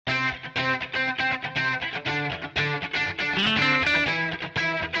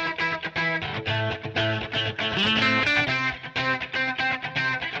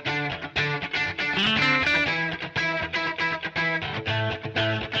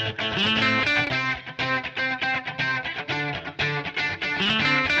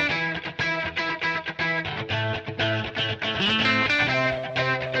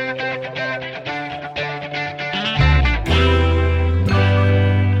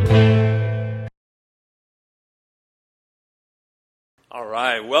All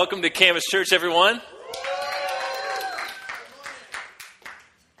right, welcome to Campus Church, everyone.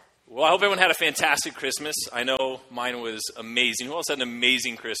 Well, I hope everyone had a fantastic Christmas. I know mine was amazing. Who else had an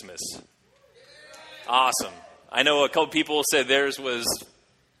amazing Christmas? Awesome. I know a couple people said theirs was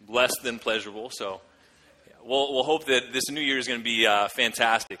less than pleasurable, so we'll hope that this new year is going to be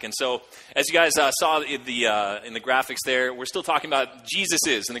fantastic. And so, as you guys saw in the graphics there, we're still talking about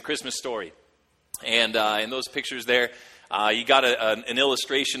Jesuses in the Christmas story. And in those pictures there, you got an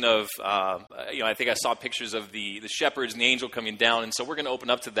illustration of, I think I saw pictures of the shepherds and the angel coming down. And so we're going to open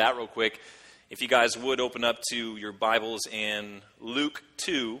up to that real quick. If you guys would open up to your Bibles in Luke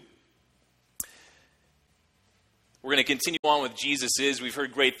 2. We're going to continue on with Jesuses. We've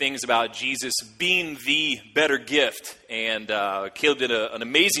heard great things about Jesus being the better gift. And Caleb did an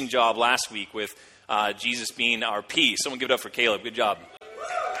amazing job last week with Jesus being our peace. Someone give it up for Caleb. Good job.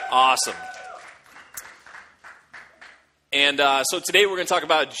 Awesome. And so today we're going to talk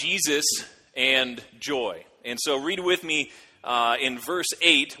about Jesus and joy. And so read with me in verse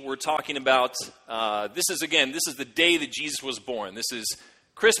 8. We're talking about, this is the day that Jesus was born. This is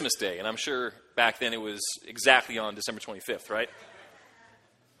Christmas Day. And I'm sure back then it was exactly on December 25th, right?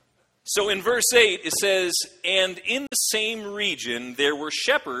 So in verse 8 it says, "And in the same region there were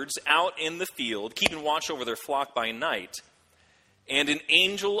shepherds out in the field, keeping watch over their flock by night. And an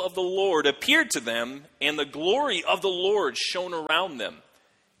angel of the Lord appeared to them, and the glory of the Lord shone around them,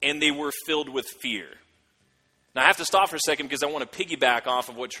 and they were filled with fear." Now, I have to stop for a second because I want to piggyback off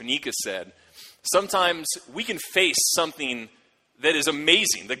of what Trinika said. Sometimes we can face something that is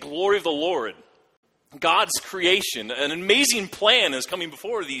amazing, the glory of the Lord, God's creation. An amazing plan is coming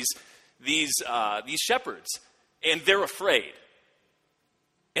before these shepherds, and they're afraid.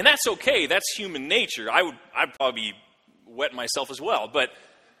 And that's okay. That's human nature. I'd probably be wet myself as well. But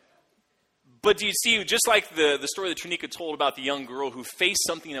do you see, just like the story that Trinika told about the young girl who faced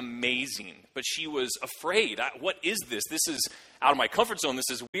something amazing, but she was afraid. What is this? This is out of my comfort zone. This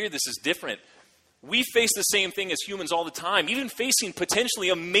is weird. This is different. We face the same thing as humans all the time, even facing potentially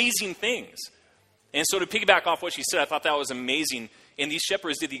amazing things. And so to piggyback off what she said, I thought that was amazing. And these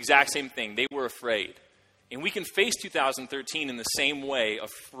shepherds did the exact same thing. They were afraid. And we can face 2013 in the same way,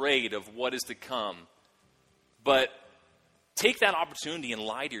 afraid of what is to come. But take that opportunity and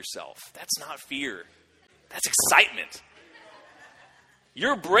lie to yourself. That's not fear. That's excitement.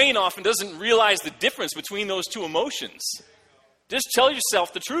 Your brain often doesn't realize the difference between those two emotions. Just tell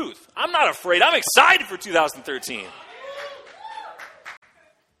yourself the truth. I'm not afraid. I'm excited for 2013.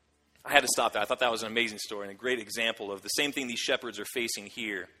 I had to stop that. I thought that was an amazing story and a great example of the same thing these shepherds are facing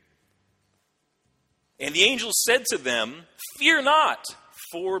here. "And the angel said to them, 'Fear not,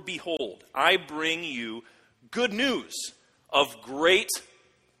 for behold, I bring you good news of great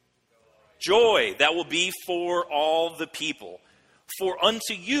joy that will be for all the people. For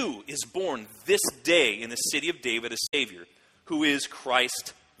unto you is born this day in the city of David a Savior, who is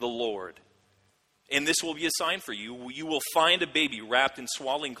Christ the Lord. And this will be a sign for you. You will find a baby wrapped in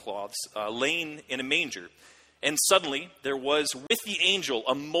swaddling cloths, laying in a manger.' And suddenly there was with the angel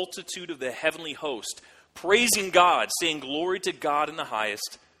a multitude of the heavenly host, praising God, saying, 'Glory to God in the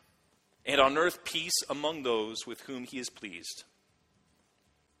highest, and on earth peace among those with whom he is pleased.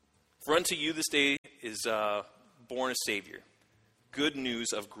 For unto you this day is born a Savior, good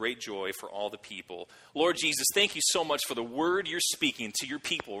news of great joy for all the people.'" Lord Jesus, thank you so much for the word you're speaking to your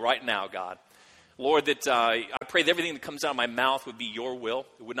people right now, God. Lord, that I pray that everything that comes out of my mouth would be your will.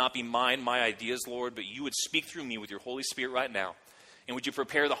 It would not be mine, my ideas, Lord, but you would speak through me with your Holy Spirit right now. And would you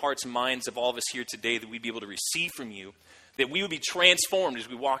prepare the hearts and minds of all of us here today that we'd be able to receive from you, that we would be transformed as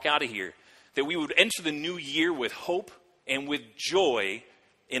we walk out of here, that we would enter the new year with hope and with joy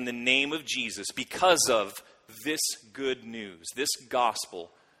in the name of Jesus because of this good news, this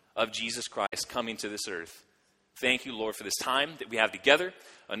gospel of Jesus Christ coming to this earth. Thank you, Lord, for this time that we have together.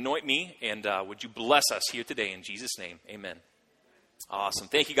 Anoint me, and would you bless us here today in Jesus' name. Amen. Awesome.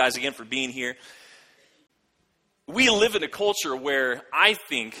 Thank you guys again for being here. We live in a culture where I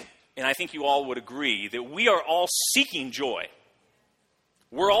think, and I think you all would agree, that we are all seeking joy.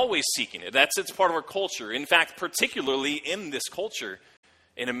 We're always seeking it. It's part of our culture. In fact, particularly in this culture,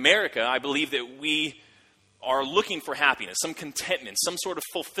 in America, I believe that we are looking for happiness, some contentment, some sort of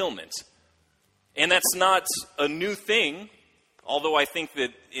fulfillment. And that's not a new thing, although I think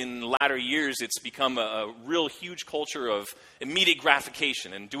that in latter years it's become a real huge culture of immediate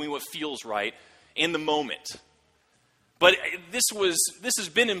gratification and doing what feels right in the moment. But this has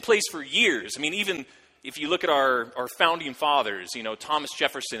been in place for years. I mean, even if you look at our founding fathers, Thomas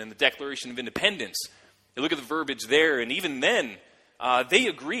Jefferson and the Declaration of Independence, you look at the verbiage there, and even then, they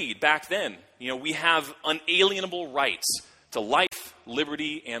agreed back then, we have unalienable rights to life,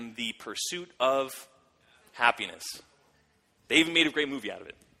 liberty, and the pursuit of happiness. They even made a great movie out of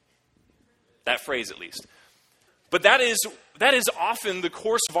it. That phrase, at least. But that is often the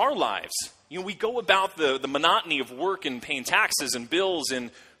course of our lives. We go about the monotony of work and paying taxes and bills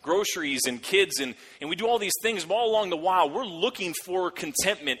and groceries and kids, and we do all these things, but all along the while, we're looking for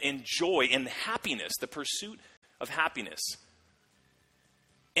contentment and joy and happiness, the pursuit of happiness.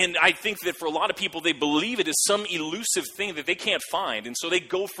 And I think that for a lot of people, they believe it is some elusive thing that they can't find. And so they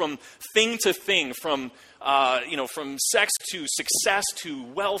go from thing to thing, from sex to success to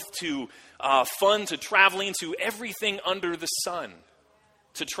wealth to fun to traveling to everything under the sun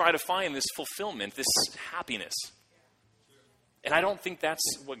to try to find this fulfillment, this happiness. And I don't think that's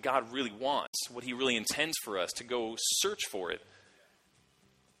what God really wants, what he really intends for us, to go search for it.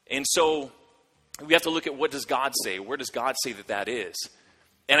 And so we have to look at, what does God say? Where does God say that is?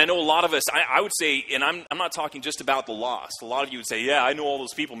 And I know a lot of us, I would say, and I'm not talking just about the lost. A lot of you would say, yeah, I know all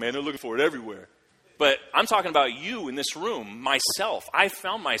those people, man. They're looking for it everywhere. But I'm talking about you in this room, myself. I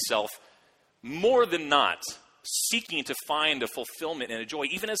found myself more than not seeking to find a fulfillment and a joy,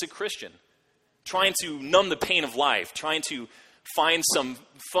 even as a Christian, trying to numb the pain of life, trying to find some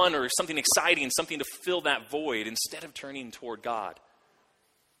fun or something exciting, something to fill that void instead of turning toward God.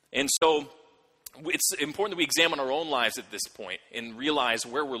 And so it's important that we examine our own lives at this point and realize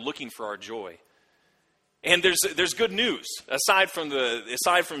where we're looking for our joy. And there's good news. Aside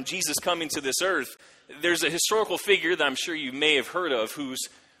from Jesus coming to this earth, there's a historical figure that I'm sure you may have heard of who's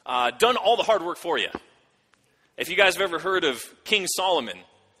done all the hard work for you. If you guys have ever heard of King Solomon,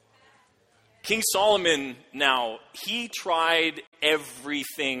 now, he tried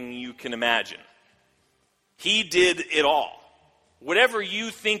everything you can imagine. He did it all. Whatever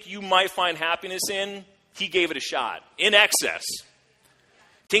you think you might find happiness in, he gave it a shot, in excess.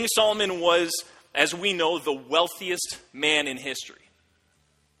 King Solomon was, as we know, the wealthiest man in history.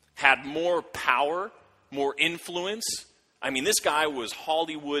 Had more power, more influence. I mean, this guy was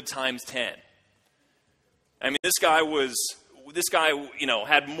Hollywood times 10. I mean, this guy,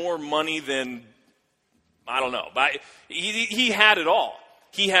 had more money than, I don't know, but he had it all.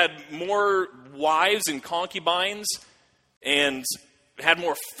 He had more wives and concubines and had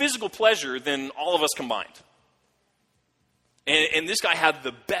more physical pleasure than all of us combined. And this guy had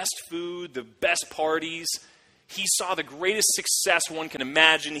the best food, the best parties. He saw the greatest success one can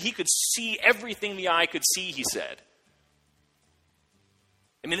imagine. He could see everything the eye could see, he said.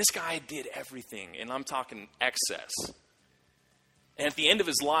 I mean, this guy did everything, and I'm talking excess. And at the end of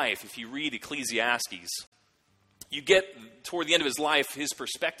his life, if you read Ecclesiastes, you get toward the end of his life his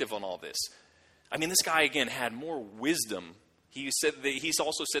perspective on all this. I mean, this guy, again, had more wisdom. He's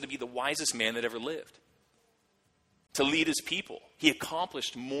also said to be the wisest man that ever lived. To lead his people. He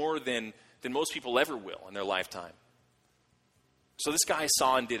accomplished more than most people ever will in their lifetime. So this guy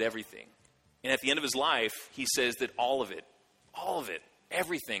saw and did everything. And at the end of his life, he says that all of it,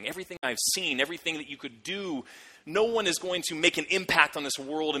 everything I've seen, everything that you could do, no one is going to make an impact on this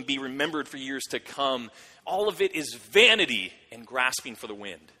world and be remembered for years to come. All of it is vanity and grasping for the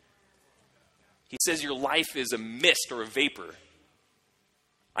wind. He says your life is a mist or a vapor.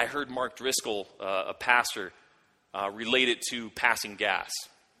 I heard Mark Driscoll, a pastor, relate it to passing gas.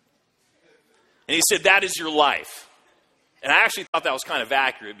 And he said, that is your life. And I actually thought that was kind of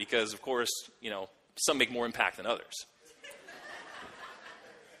accurate because, of course, some make more impact than others.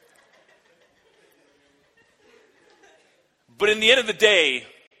 But in the end of the day,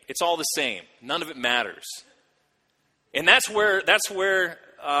 it's all the same. None of it matters. And that's where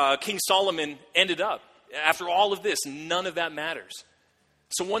King Solomon ended up. After all of this, none of that matters.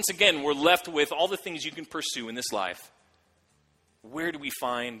 So once again, we're left with all the things you can pursue in this life. Where do we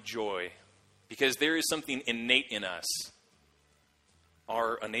find joy? Because there is something innate in us,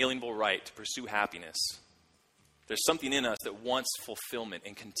 our unalienable right to pursue happiness. There's something in us that wants fulfillment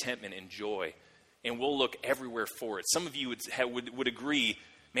and contentment and joy. And we'll look everywhere for it. Some of you would agree,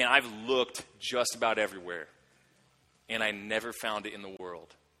 man, I've looked just about everywhere. And I never found it in the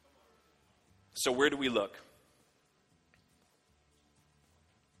world. So where do we look?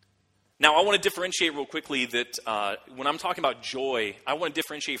 Now, I want to differentiate real quickly that when I'm talking about joy, I want to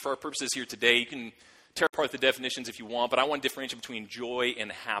differentiate for our purposes here today. You can tear apart the definitions if you want, but I want to differentiate between joy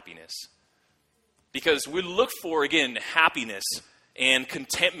and happiness. Because we look for, again, happiness and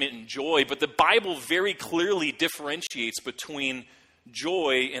contentment and joy, but the Bible very clearly differentiates between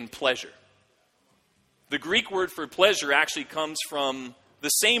joy and pleasure. The Greek word for pleasure actually comes from the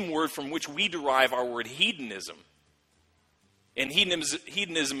same word from which we derive our word hedonism. And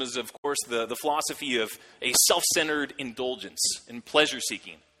hedonism is, of course, the philosophy of a self-centered indulgence and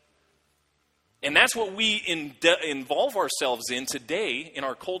pleasure-seeking. And that's what we involve ourselves in today in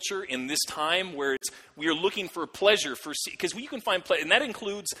our culture, in this time where we are looking for pleasure, because you can find pleasure, and that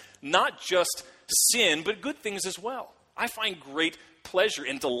includes not just sin, but good things as well. I find great pleasure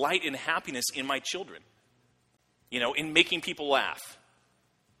and delight and happiness in my children, in making people laugh,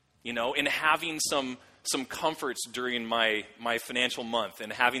 in having some comforts during my financial month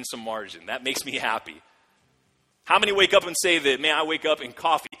and having some margin. That makes me happy. How many wake up and say that, man, I wake up and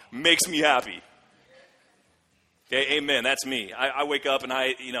coffee makes me happy? Okay, amen. That's me. I wake up and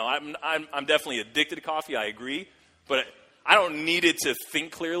I'm definitely addicted to coffee. I agree, but I don't need it to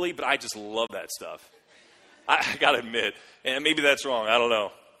think clearly. But I just love that stuff. I gotta admit, and maybe that's wrong. I don't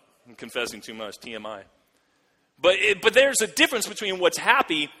know. I'm confessing too much. TMI. But there's a difference between what's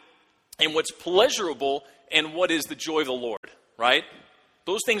happy and what's pleasurable and what is the joy of the Lord, right?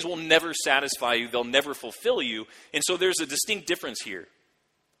 Those things will never satisfy you. They'll never fulfill you. And so there's a distinct difference here.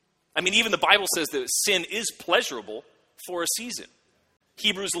 I mean, even the Bible says that sin is pleasurable for a season.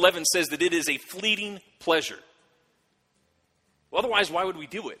 Hebrews 11 says that it is a fleeting pleasure. Well, otherwise, why would we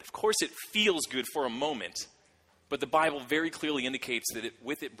do it? Of course, it feels good for a moment, but the Bible very clearly indicates that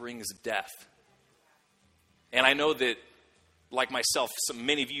with it brings death. And I know that, like myself,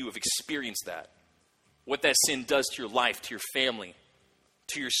 many of you have experienced that. What that sin does to your life, to your family,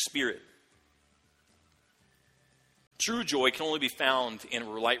 to your spirit. True joy can only be found in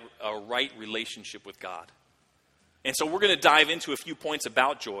a right relationship with God. And so we're going to dive into a few points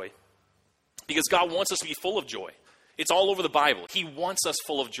about joy, because God wants us to be full of joy. It's all over the Bible. He wants us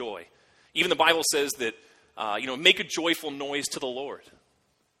full of joy. Even the Bible says that, make a joyful noise to the Lord.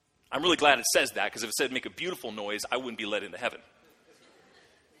 I'm really glad it says that, because if it said make a beautiful noise, I wouldn't be let into heaven.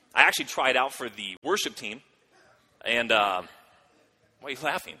 I actually tried out for the worship team, and why are you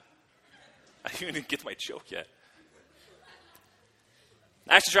laughing? I didn't get to my joke yet.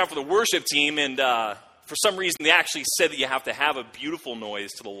 I actually tried for the worship team, and for some reason they actually said that you have to have a beautiful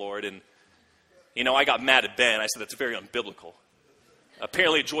noise to the Lord, and I got mad at Ben. I said that's very unbiblical.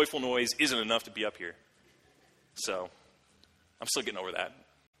 Apparently a joyful noise isn't enough to be up here. So I'm still getting over that.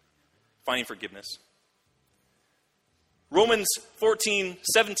 Finding forgiveness. Romans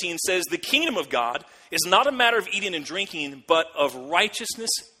 14:17 says, the kingdom of God is not a matter of eating and drinking, but of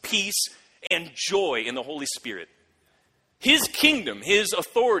righteousness, peace, and joy in the Holy Spirit. His kingdom, his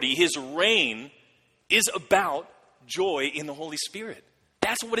authority, his reign is about joy in the Holy Spirit.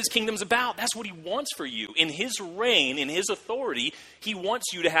 That's what his kingdom's about. That's what he wants for you. In his reign, in his authority, he wants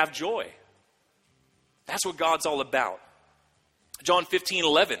you to have joy. That's what God's all about. John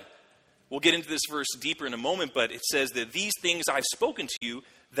 15:11. We'll get into this verse deeper in a moment, but it says that these things I've spoken to you,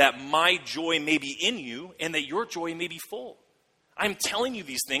 that my joy may be in you, and that your joy may be full. I'm telling you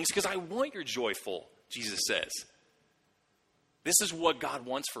these things because I want your joy full, Jesus says. This is what God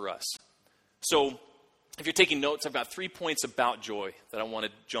wants for us. So, if you're taking notes, I've got 3 points about joy that I want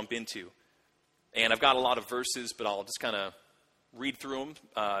to jump into. And I've got a lot of verses, but I'll just kind of read through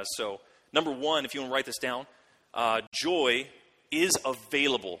them. So, number 1, if you want to write this down, joy is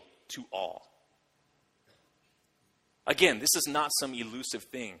available to all. Again, this is not some elusive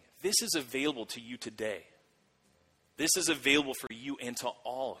thing. This is available to you today. This is available for you and to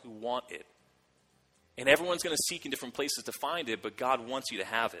all who want it. And everyone's going to seek in different places to find it, but God wants you to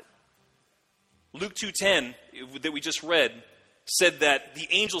have it. Luke 2:10, that we just read, said that the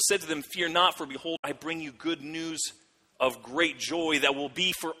angel said to them, fear not, for behold, I bring you good news of great joy that will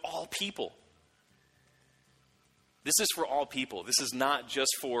be for all people. This is for all people. This is not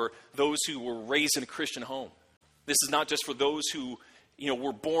just for those who were raised in a Christian home. This is not just for those who,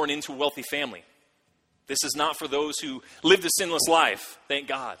 were born into a wealthy family. This is not for those who lived a sinless life, thank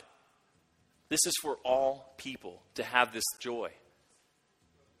God. This is for all people to have this joy.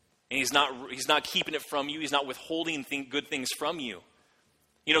 And he's not keeping it from you. He's not withholding good things from you.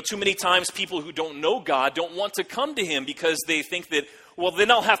 Too many times people who don't know God don't want to come to him because they think that, well,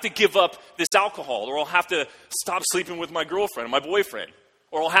 then I'll have to give up this alcohol, or I'll have to stop sleeping with my girlfriend or my boyfriend,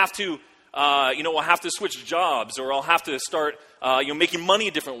 or I'll have to, I'll have to switch jobs, or I'll have to start, making money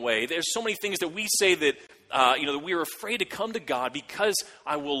a different way. There's so many things that we say that, that we are afraid to come to God because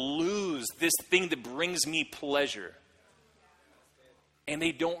I will lose this thing that brings me pleasure. And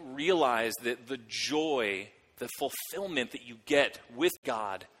they don't realize that the joy, the fulfillment that you get with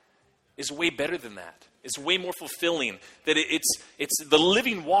God is way better than that. It's way more fulfilling. That it's the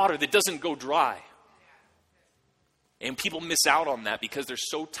living water that doesn't go dry. And people miss out on that because they're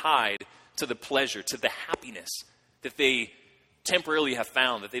so tied to the pleasure, to the happiness that they temporarily have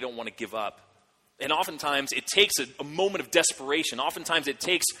found that they don't want to give up. And oftentimes it takes a moment of desperation. Oftentimes it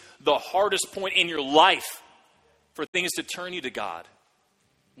takes the hardest point in your life for things to turn you to God.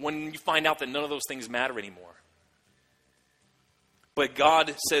 when you find out that none of those things matter anymore. But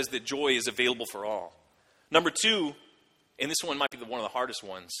God says that joy is available for all. Number 2, and this one might be one of the hardest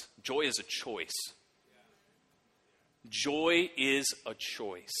ones, joy is a choice. Joy is a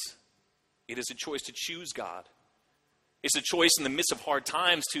choice. It is a choice to choose God. It's a choice in the midst of hard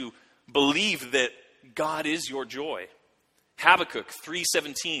times to believe that God is your joy. Habakkuk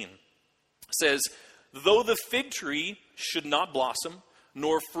 3:17 says, though the fig tree should not blossom,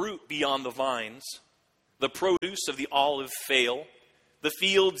 nor fruit be on the vines, the produce of the olive fail, the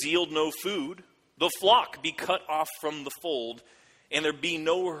fields yield no food, the flock be cut off from the fold, and there be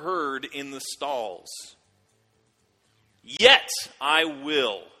no herd in the stalls. Yet I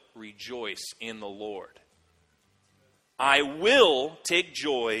will rejoice in the Lord. I will take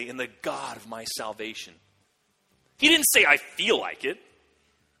joy in the God of my salvation. He didn't say, I feel like it.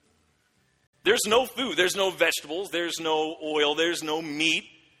 There's no food, there's no vegetables, there's no oil, there's no meat.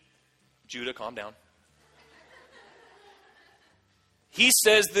 Judah, calm down. He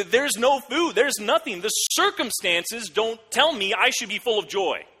says that there's no food, there's nothing. The circumstances don't tell me I should be full of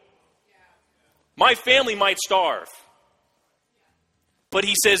joy. My family might starve. But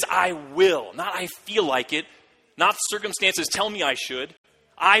he says, I will. Not I feel like it. Not circumstances tell me I should.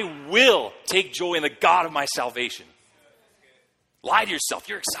 I will take joy in the God of my salvation. Lie to yourself.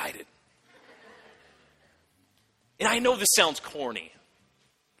 You're excited. And I know this sounds corny.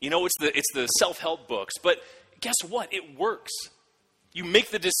 You know, it's the self-help books. But guess what? It works. You make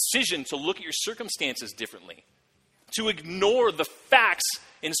the decision to look at your circumstances differently. To ignore the facts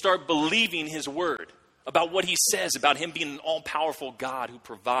and start believing his word. About what he says, about him being an all-powerful God who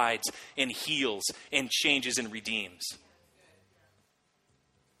provides and heals and changes and redeems.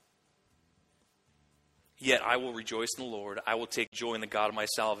 Yet I will rejoice in the Lord. I will take joy in the God of my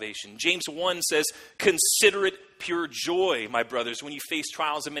salvation. James 1 says, consider it pure joy, my brothers, when you face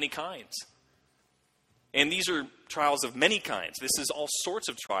trials of many kinds. And these are trials of many kinds. This is all sorts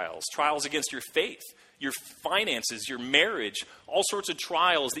of trials. Trials against your faith, your finances, your marriage, all sorts of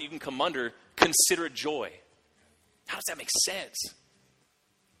trials that you can come under. Consider it joy. How does that make sense?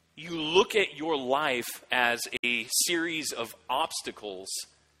 You look at your life as a series of obstacles,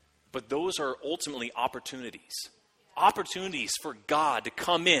 but those are ultimately opportunities. Opportunities for God to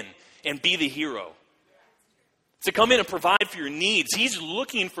come in and be the hero. To come in and provide for your needs. He's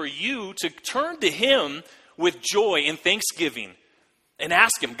looking for you to turn to him with joy and thanksgiving and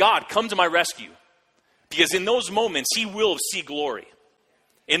ask him, God, come to my rescue. Because in those moments, he will see glory.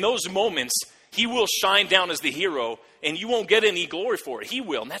 In those moments, he will shine down as the hero, and you won't get any glory for it. He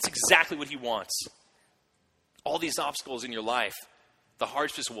will, and that's exactly what he wants. All these obstacles in your life, the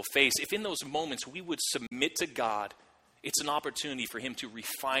hardships we'll face, if in those moments we would submit to God, it's an opportunity for him to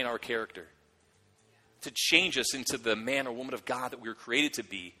refine our character, to change us into the man or woman of God that we were created to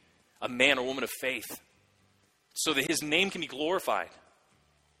be, a man or woman of faith, so that his name can be glorified.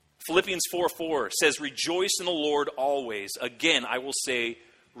 Philippians 4:4 says, rejoice in the Lord always. Again, I will say,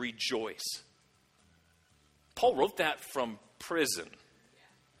 rejoice. Paul wrote that from prison.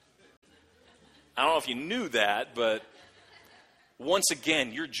 I don't know if you knew that, but once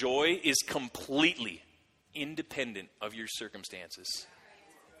again, your joy is completely independent of your circumstances.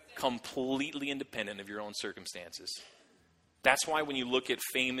 Completely independent of your own circumstances. That's why when you look at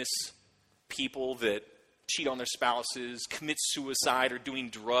famous people that cheat on their spouses, commit suicide, or doing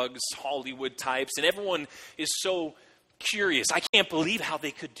drugs, Hollywood types, and everyone is so curious. I can't believe how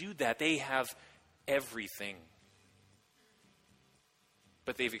they could do that. They have everything.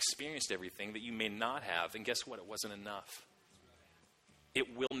 But they've experienced everything that you may not have, and guess what? It wasn't enough.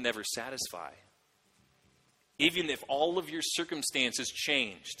 It will never satisfy. Even if all of your circumstances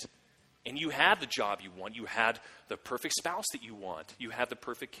changed, and you had the job you want, you had the perfect spouse that you want, you had the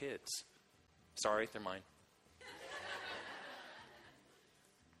perfect kids. Sorry, they're mine.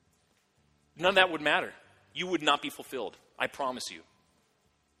 None of that would matter. You would not be fulfilled. I promise you.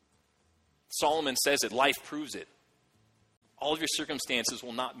 Solomon says it. Life proves it. All of your circumstances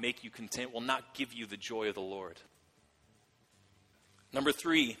will not make you content, will not give you the joy of the Lord. Number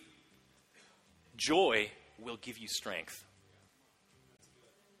 3, joy will give you strength.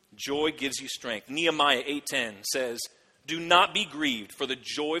 Joy gives you strength. Nehemiah 8:10 says, do not be grieved, for the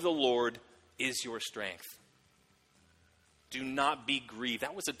joy of the Lord is your strength. Do not be grieved.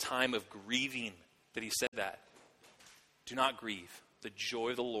 That was a time of grieving that he said that. Do not grieve. The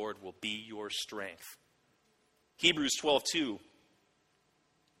joy of the Lord will be your strength. Hebrews 12:2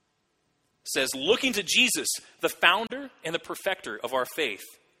 says, looking to Jesus, the founder and the perfecter of our faith,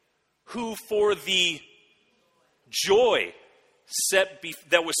 who for the joy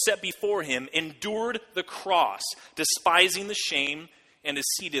that was set before him endured the cross, despising the shame, and is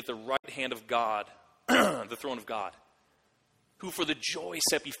seated at the right hand of God, the throne of God, who for the joy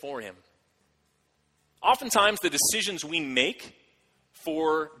set before him. Oftentimes the decisions we make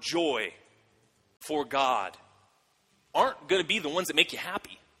for joy, for God, aren't going to be the ones that make you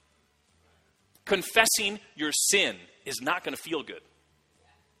happy. Confessing your sin is not going to feel good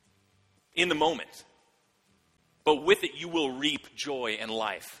in the moment. But with it, you will reap joy and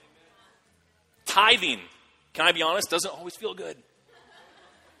life. Tithing, can I be honest, doesn't always feel good.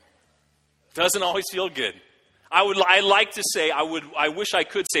 Doesn't always feel good. I wish I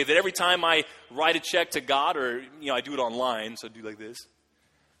could say that every time I write a check to God, or I do it online, so I do like this.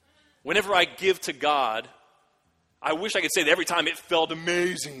 Whenever I give to God, I wish I could say that every time it felt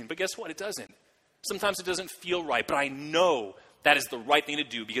amazing. But guess what? It doesn't. Sometimes it doesn't feel right, but I know that is the right thing to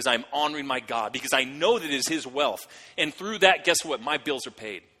do because I'm honoring my God, because I know that it is his wealth. And through that, guess what? My bills are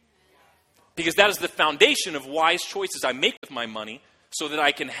paid. Because that is the foundation of wise choices I make with my money so that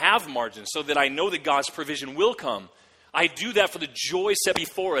I can have margins, so that I know that God's provision will come. I do that for the joy set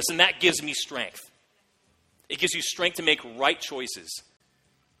before us, and that gives me strength. It gives you strength to make right choices.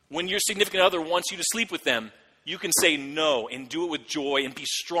 When your significant other wants you to sleep with them, you can say no and do it with joy and be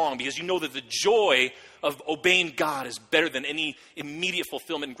strong because you know that the joy of obeying God is better than any immediate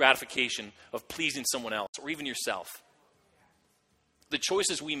fulfillment and gratification of pleasing someone else or even yourself. The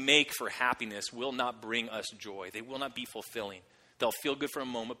choices we make for happiness will not bring us joy. They will not be fulfilling. They'll feel good for a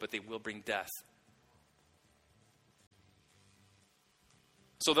moment, but they will bring death.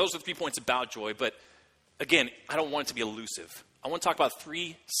 So those are the 3 points about joy, but again, I don't want it to be elusive. I want to talk about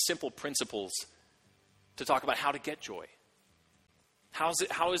 3 simple principles to talk about how to get joy. How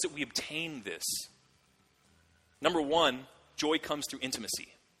is it we obtain this? Number 1, joy comes through intimacy.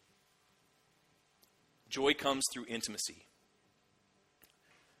 Joy comes through intimacy.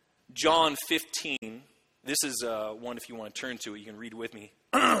 John 15, this is one if you want to turn to it, you can read with me.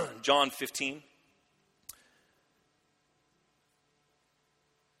 John 15.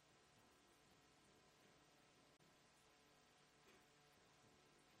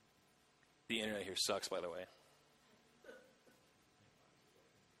 The internet here sucks, by the way.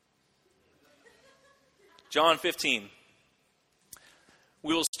 John 15.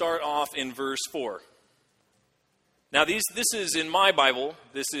 We will start off in verse 4. Now, this is in my Bible.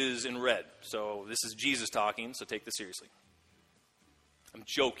 This is in red. So this is Jesus talking, so take this seriously. I'm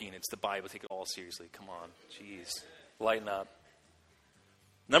joking. It's the Bible. Take it all seriously. Come on. Jeez. Lighten up.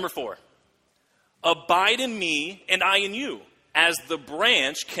 Number 4. Abide in me, and I in you, as the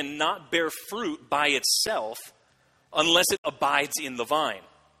branch cannot bear fruit by itself unless it abides in the vine.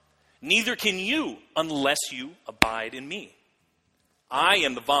 Neither can you unless you abide in me. I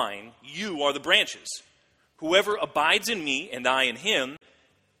am the vine, you are the branches. Whoever abides in me and I in him,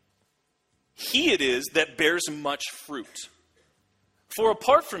 he it is that bears much fruit. For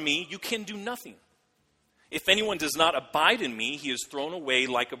apart from me, you can do nothing. If anyone does not abide in me, he is thrown away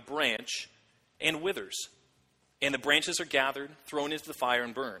like a branch and withers. And the branches are gathered, thrown into the fire,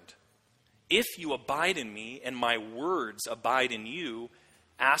 and burned. If you abide in me, and my words abide in you,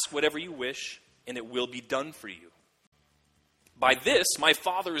 ask whatever you wish, and it will be done for you. By this my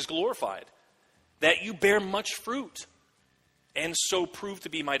Father is glorified, that you bear much fruit, and so prove to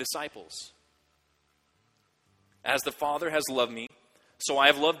be my disciples. As the Father has loved me, so I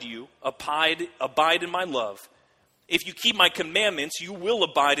have loved you. Abide in my love. If you keep my commandments, you will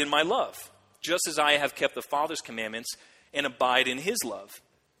abide in my love, just as I have kept the Father's commandments and abide in his love.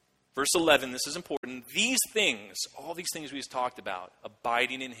 Verse 11, this is important. These things, all these things we just talked about,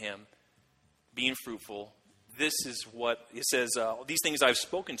 abiding in him, being fruitful, this is what it says, these things I've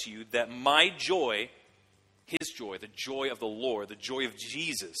spoken to you, that my joy, his joy, the joy of the Lord, the joy of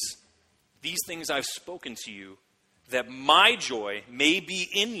Jesus, these things I've spoken to you, that my joy may be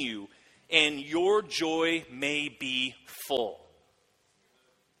in you, and your joy may be full.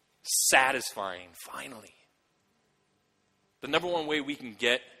 Satisfying, finally. The number one way we can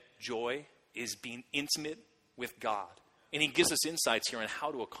get joy is being intimate with God. And he gives us insights here on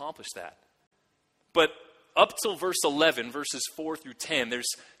how to accomplish that. But up till verse 11, verses 4 through 10, there's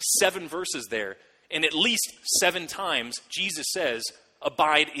 7 verses there. And at least 7 times, Jesus says,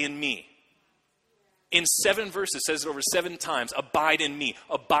 abide in me. In 7 verses, it says it over 7 times, abide in me,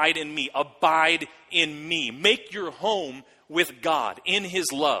 abide in me, abide in me. Make your home with God, in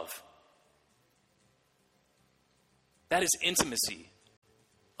his love. That is intimacy,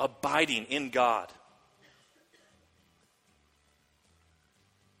 abiding in God.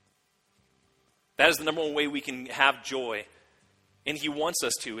 That is the number one way we can have joy. And he wants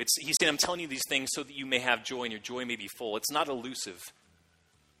us to. He's saying, I'm telling you these things so that you may have joy and your joy may be full. It's not elusive.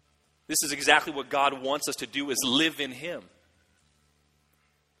 This is exactly what God wants us to do, is live in him.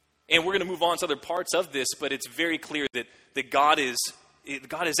 And we're going to move on to other parts of this, but it's very clear that God is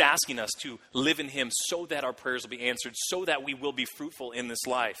asking us to live in him so that our prayers will be answered, so that we will be fruitful in this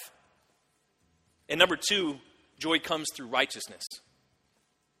life. And number 2, joy comes through righteousness.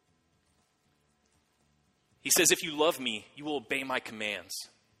 He says, if you love me, you will obey my commands.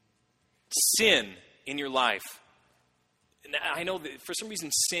 Sin in your life. And I know that for some reason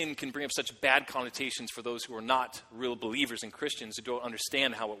sin can bring up such bad connotations for those who are not real believers and Christians who don't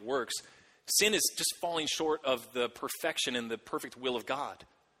understand how it works. Sin is just falling short of the perfection and the perfect will of God.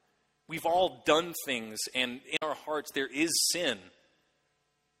 We've all done things, and in our hearts there is sin.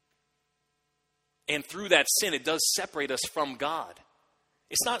 And through that sin, it does separate us from God.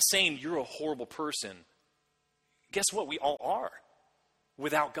 It's not saying you're a horrible person. Guess what? We all are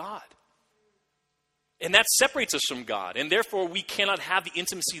without God. And that separates us from God. And therefore, we cannot have the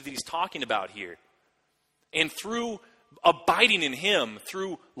intimacy that he's talking about here. And through abiding in him,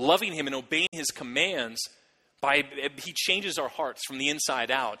 through loving him and obeying his commands, he changes our hearts from the inside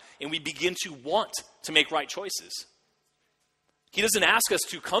out. And we begin to want to make right choices. He doesn't ask us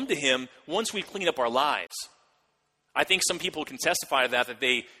to come to him once we clean up our lives. I think some people can testify to that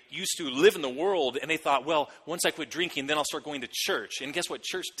they used to live in the world and they thought, well, once I quit drinking, then I'll start going to church. And guess what?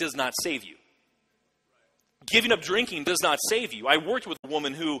 Church does not save you. Giving up drinking does not save you. I worked with a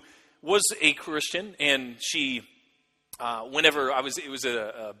woman who was a Christian, and she, it was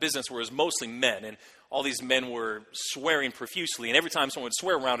a business where it was mostly men, and all these men were swearing profusely. And every time someone would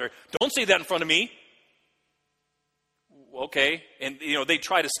swear around her, don't say that in front of me. Okay. And, they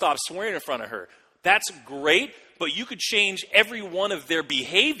try to stop swearing in front of her. That's great, but you could change every one of their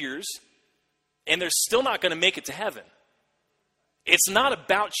behaviors, and they're still not going to make it to heaven. It's not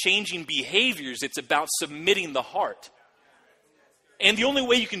about changing behaviors. It's about submitting the heart. And the only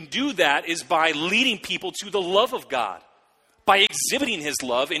way you can do that is by leading people to the love of God, by exhibiting his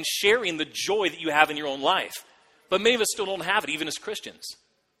love and sharing the joy that you have in your own life. But many of us still don't have it, even as Christians.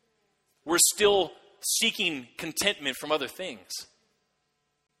 We're still seeking contentment from other things.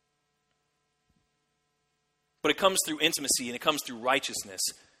 But it comes through intimacy and it comes through righteousness.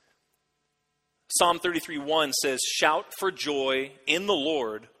 Psalm 33:1 says, shout for joy in the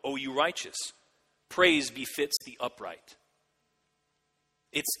Lord, O you righteous. Praise befits the upright.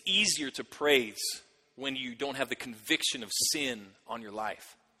 It's easier to praise when you don't have the conviction of sin on your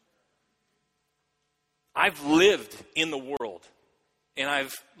life. I've lived in the world, and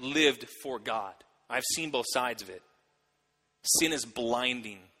I've lived for God. I've seen both sides of it. Sin is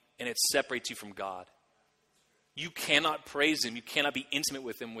blinding, and it separates you from God. You cannot praise him. You cannot be intimate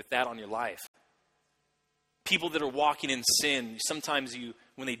with him with that on your life. People that are walking in sin, sometimes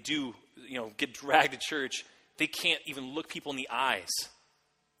when they do, get dragged to church, they can't even look people in the eyes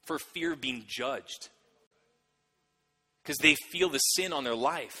for fear of being judged. Because they feel the sin on their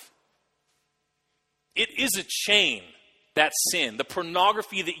life. It is a chain, that sin. The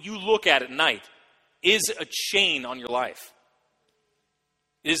pornography that you look at night is a chain on your life.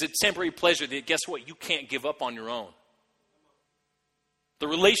 It is a temporary pleasure that, guess what, you can't give up on your own. The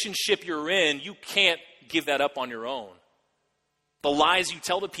relationship you're in, you can't give that up on your own. The lies you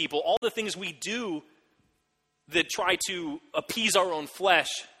tell to people, all the things we do that try to appease our own flesh,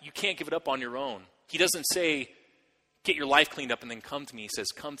 you can't give it up on your own. He doesn't say, get your life cleaned up and then come to me. He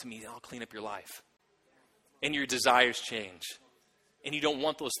says, come to me and I'll clean up your life. And your desires change. And you don't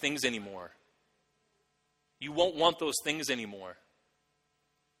want those things anymore. You won't want those things anymore.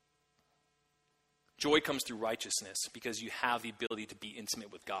 Joy comes through righteousness because you have the ability to be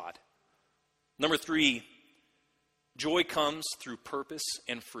intimate with God. Number 3, joy comes through purpose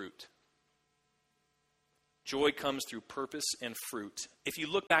and fruit. Joy comes through purpose and fruit. If you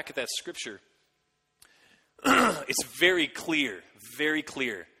look back at that scripture, it's very clear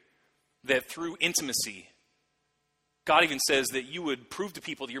that through intimacy, God even says that you would prove to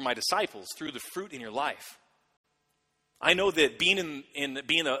people that you're my disciples through the fruit in your life. I know that being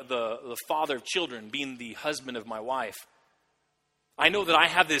the father of children, being the husband of my wife, I know that I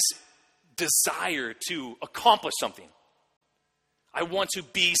have this desire to accomplish something. I want to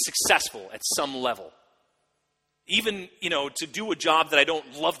be successful at some level. Even, to do a job that I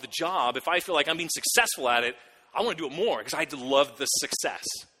don't love the job, if I feel like I'm being successful at it, I want to do it more because I love the success.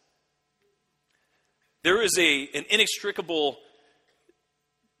 There is an inextricable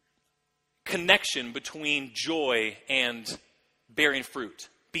connection between joy and bearing fruit,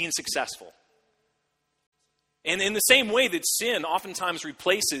 being successful. And in the same way that sin oftentimes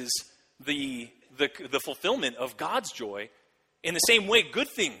replaces the fulfillment of God's joy, in the same way good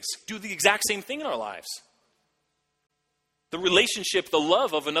things do the exact same thing in our lives. The relationship, the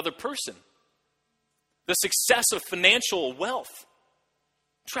love of another person, the success of financial wealth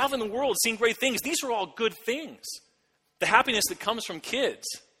traveling the world, seeing great things. These are all good things. The happiness that comes from kids.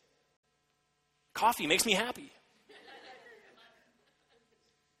 Coffee makes me happy.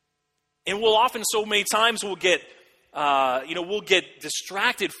 And we'll often, so many times, we'll get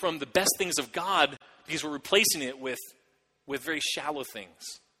distracted from the best things of God because we're replacing it with very shallow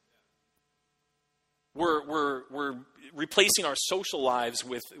things. We're replacing our social lives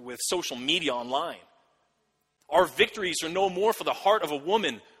with social media online. Our victories are no more for the heart of a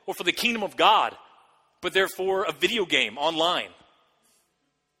woman or for the kingdom of God, but they're for a video game online.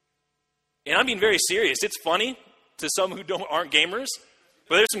 And I'm being very serious. It's funny to some who aren't gamers,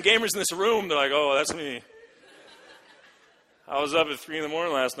 but there's some gamers in this room. They're like, oh, that's me. I was up at 3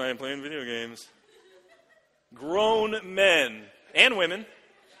 a.m. last night playing video games. Grown men and women.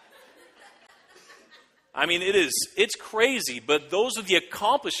 I mean, it's crazy, but those are the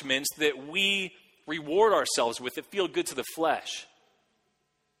accomplishments that we reward ourselves with that feel good to the flesh.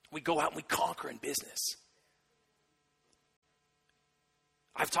 We go out and we conquer in business.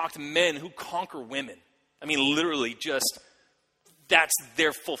 I've talked to men who conquer women. I mean, literally just, that's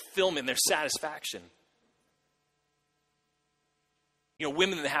their fulfillment, their satisfaction. You know,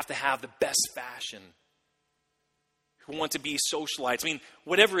 women that have to have the best fashion, who want to be socialites. I mean,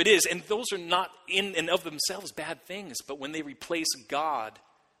 whatever it is. And those are not in and of themselves bad things. But when they replace God,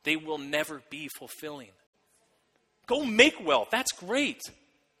 they will never be fulfilling. Go make wealth. That's great.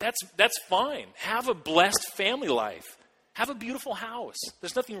 That's fine. Have a blessed family life. Have a beautiful house.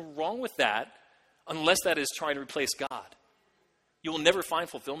 There's nothing wrong with that unless that is trying to replace God. You will never find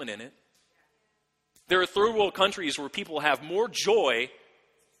fulfillment in it. There are third world countries where people have more joy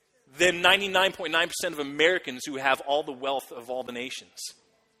than 99.9% of Americans who have all the wealth of all the nations.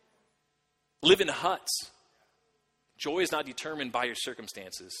 Live in huts. Joy is not determined by your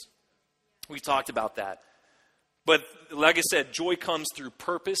circumstances. We talked about that. But like I said, joy comes through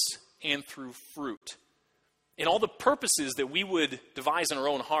purpose and through fruit. And all the purposes that we would devise in our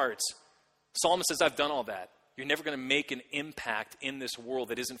own hearts, Solomon says, I've done all that. You're never going to make an impact in this world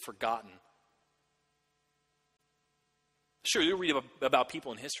that isn't forgotten. Sure, you'll read about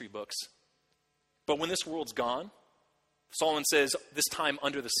people in history books. But when this world's gone, Solomon says, this time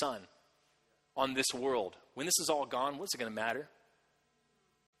under the sun, on this world, when this is all gone, what's it going to matter?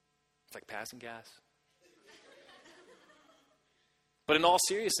 It's like passing gas. But in all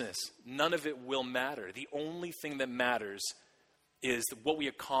seriousness, none of it will matter. The only thing that matters is what we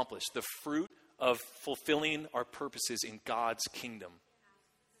accomplish, the fruit of fulfilling our purposes in God's kingdom.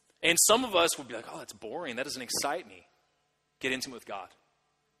 And some of us would be like, oh, that's boring. That doesn't excite me. Get intimate with God.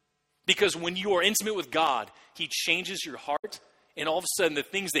 Because when you are intimate with God, He changes your heart, and all of a sudden the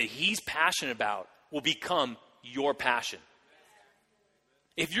things that He's passionate about will become your passion.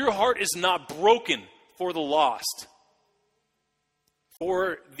 If your heart is not broken for the lost,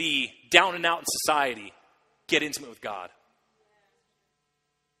 for the down and out in society, get intimate with God.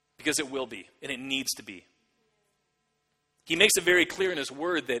 Because it will be, and it needs to be. He makes it very clear in His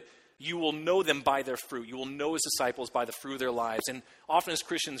word that you will know them by their fruit. You will know His disciples by the fruit of their lives. And often as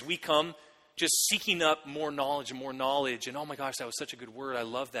Christians, we come just seeking up more knowledge and more knowledge. And oh my gosh, that was such a good word. I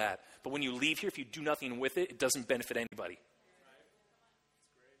love that. But when you leave here, if you do nothing with it, it doesn't benefit anybody.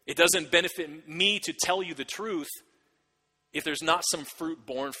 It doesn't benefit me to tell you the truth if there's not some fruit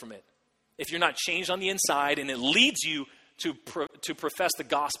born from it. If you're not changed on the inside and it leads you to profess the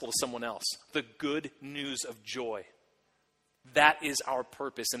gospel to someone else. The good news of joy. That is our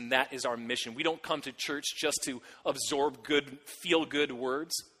purpose and that is our mission. We don't come to church just to absorb good, feel-good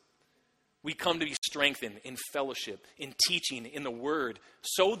words. We come to be strengthened in fellowship, in teaching, in the word,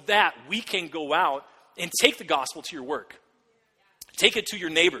 so that we can go out and take the gospel to your work. Take it to your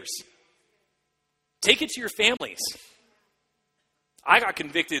neighbors. Take it to your families. I got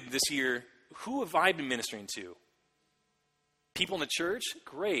convicted this year. Who have I been ministering to? People in the church?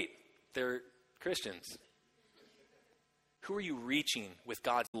 Great. They're Christians. Who are you reaching with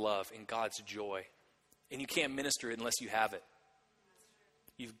God's love and God's joy? And you can't minister it unless you have it.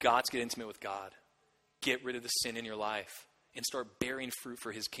 You've got to get intimate with God. Get rid of the sin in your life and start bearing fruit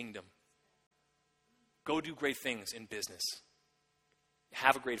for His kingdom. Go do great things in business.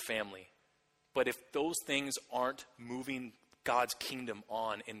 Have a great family. But if those things aren't moving God's kingdom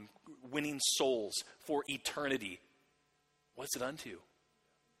on and winning souls for eternity, what's it unto?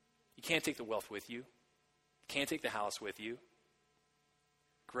 You can't take the wealth with you. Can't take the house with you.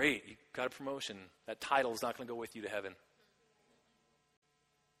 Great, you got a promotion. That title is not going to go with you to heaven.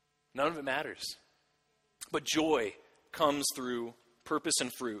 None of it matters. But joy comes through purpose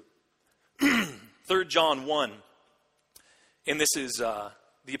and fruit. 3 John 1, and this is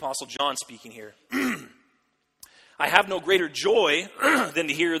the Apostle John speaking here. I have no greater joy than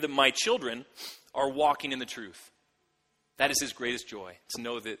to hear that my children are walking in the truth. That is his greatest joy, to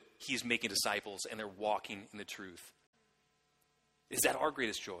know that he's making disciples and they're walking in the truth. Is that our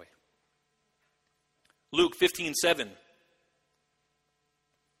greatest joy? Luke 15:7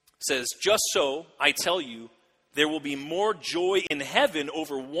 says, just so, I tell you, there will be more joy in heaven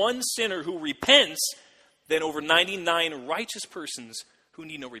over one sinner who repents than over 99 righteous persons who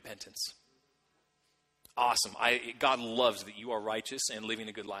need no repentance. Awesome. God loves that you are righteous and living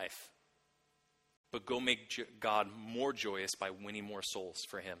a good life. But go make God more joyous by winning more souls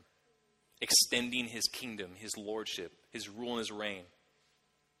for him. Extending his kingdom, his lordship, his rule and his reign.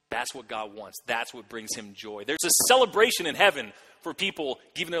 That's what God wants. That's what brings him joy. There's a celebration in heaven for people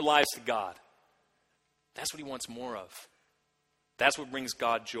giving their lives to God. That's what he wants more of. That's what brings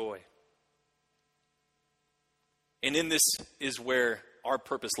God joy. And in this is where our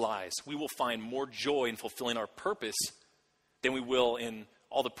purpose lies. We will find more joy in fulfilling our purpose than we will in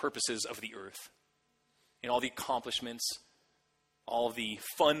all the purposes of the earth. In all the accomplishments, all the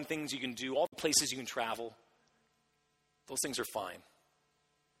fun things you can do, all the places you can travel. Those things are fine.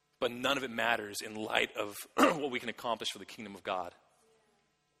 But none of it matters in light of what we can accomplish for the kingdom of God.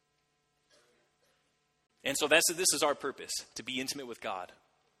 And so this is our purpose, to be intimate with God.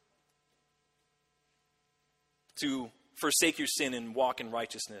 To forsake your sin and walk in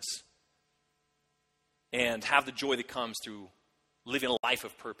righteousness. And have the joy that comes through living a life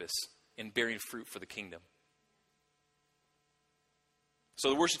of purpose and bearing fruit for the kingdom. So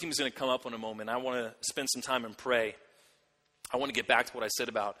the worship team is going to come up in a moment. I want to spend some time and pray. I want to get back to what I said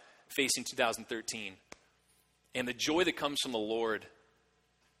about facing 2013. And the joy that comes from the Lord,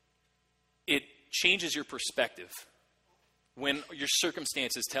 it changes your perspective. When your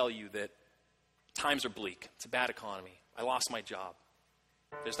circumstances tell you that times are bleak, it's a bad economy, I lost my job,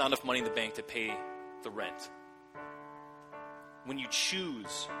 there's not enough money in the bank to pay the rent. When you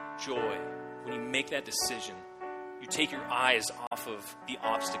choose joy, when you make that decision, you take your eyes off of the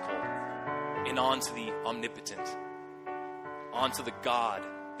obstacle and onto the omnipotent, onto the God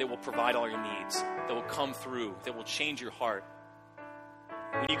that will provide all your needs, that will come through, that will change your heart.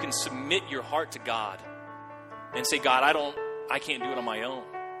 When you can submit your heart to God and say, God, I can't do it on my own.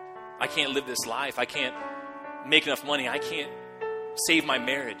 I can't live this life. I can't make enough money. I can't save my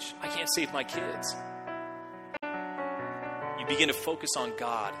marriage. I can't save my kids. You begin to focus on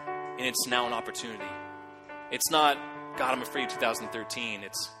God, and it's now an opportunity. It's not, God, I'm afraid of 2013.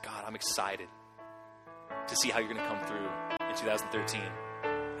 It's, God, I'm excited to see how you're going to come through in 2013.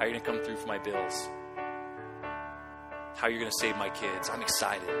 How you're going to come through for my bills. How you're going to save my kids. I'm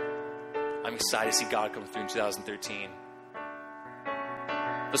excited. I'm excited to see God come through in 2013.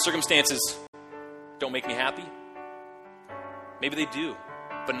 The circumstances don't make me happy. Maybe they do,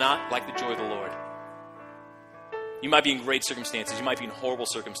 but not like the joy of the Lord. You might be in great circumstances. You might be in horrible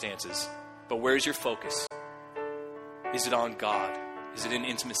circumstances. But where's your focus? Is it on God? Is it in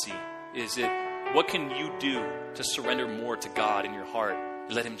intimacy? What can you do to surrender more to God in your heart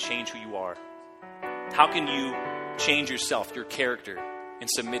and let him change who you are? How can you change yourself, your character, and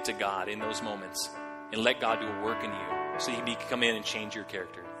submit to God in those moments and let God do a work in you so he can come in and change your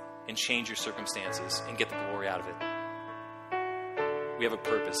character and change your circumstances and get the glory out of it? We have a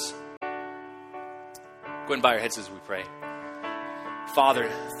purpose. Go ahead and bow your heads as we pray. Father,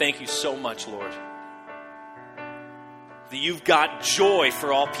 thank you so much, Lord, that you've got joy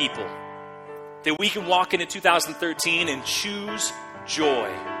for all people, that we can walk into 2013 and choose joy.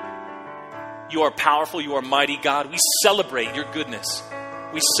 You are powerful, you are mighty, God. We celebrate your goodness.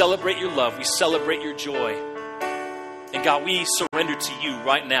 We celebrate your love. We celebrate your joy. And God, we surrender to you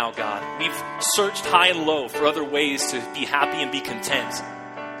right now, God. We've searched high and low for other ways to be happy and be content.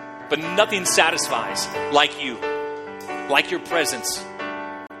 But nothing satisfies like you, like your presence,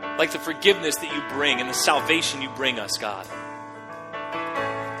 like the forgiveness that you bring and the salvation you bring us, God.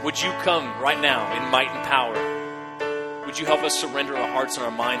 Would you come right now in might and power? Would you help us surrender our hearts and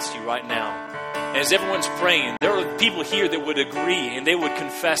our minds to you right now? And as everyone's praying, there are people here that would agree and they would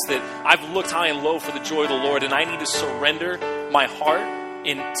confess that I've looked high and low for the joy of the Lord and I need to surrender my heart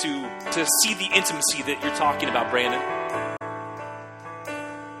and to see the intimacy that you're talking about, Brandon.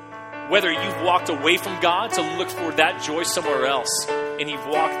 Whether you've walked away from God to look for that joy somewhere else and you've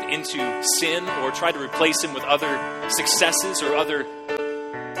walked into sin or tried to replace him with other successes or other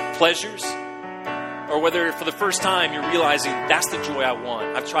pleasures, or whether for the first time you're realizing that's the joy I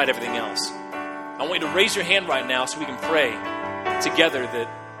want. I've tried everything else. I want you to raise your hand right now so we can pray together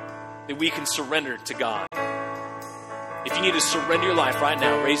that we can surrender to God. If you need to surrender your life right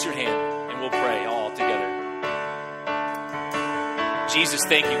now, raise your hand and we'll pray all together. Jesus,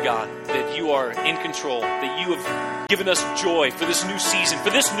 thank you, God, that you are in control, that you have given us joy for this new season,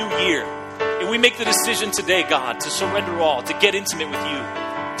 for this new year. And we make the decision today, God, to surrender all, to get intimate with you,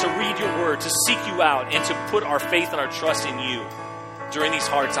 to read your word, to seek you out, and to put our faith and our trust in you during these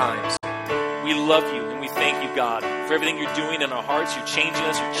hard times. We love you and we thank you, God, for everything you're doing in our hearts. You're changing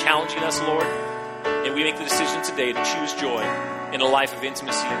us, you're challenging us, Lord. And we make the decision today to choose joy in a life of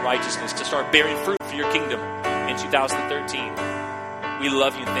intimacy and righteousness, to start bearing fruit for your kingdom in 2013. We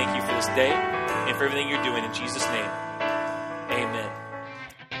love you and thank you for this day and for everything you're doing in Jesus' name.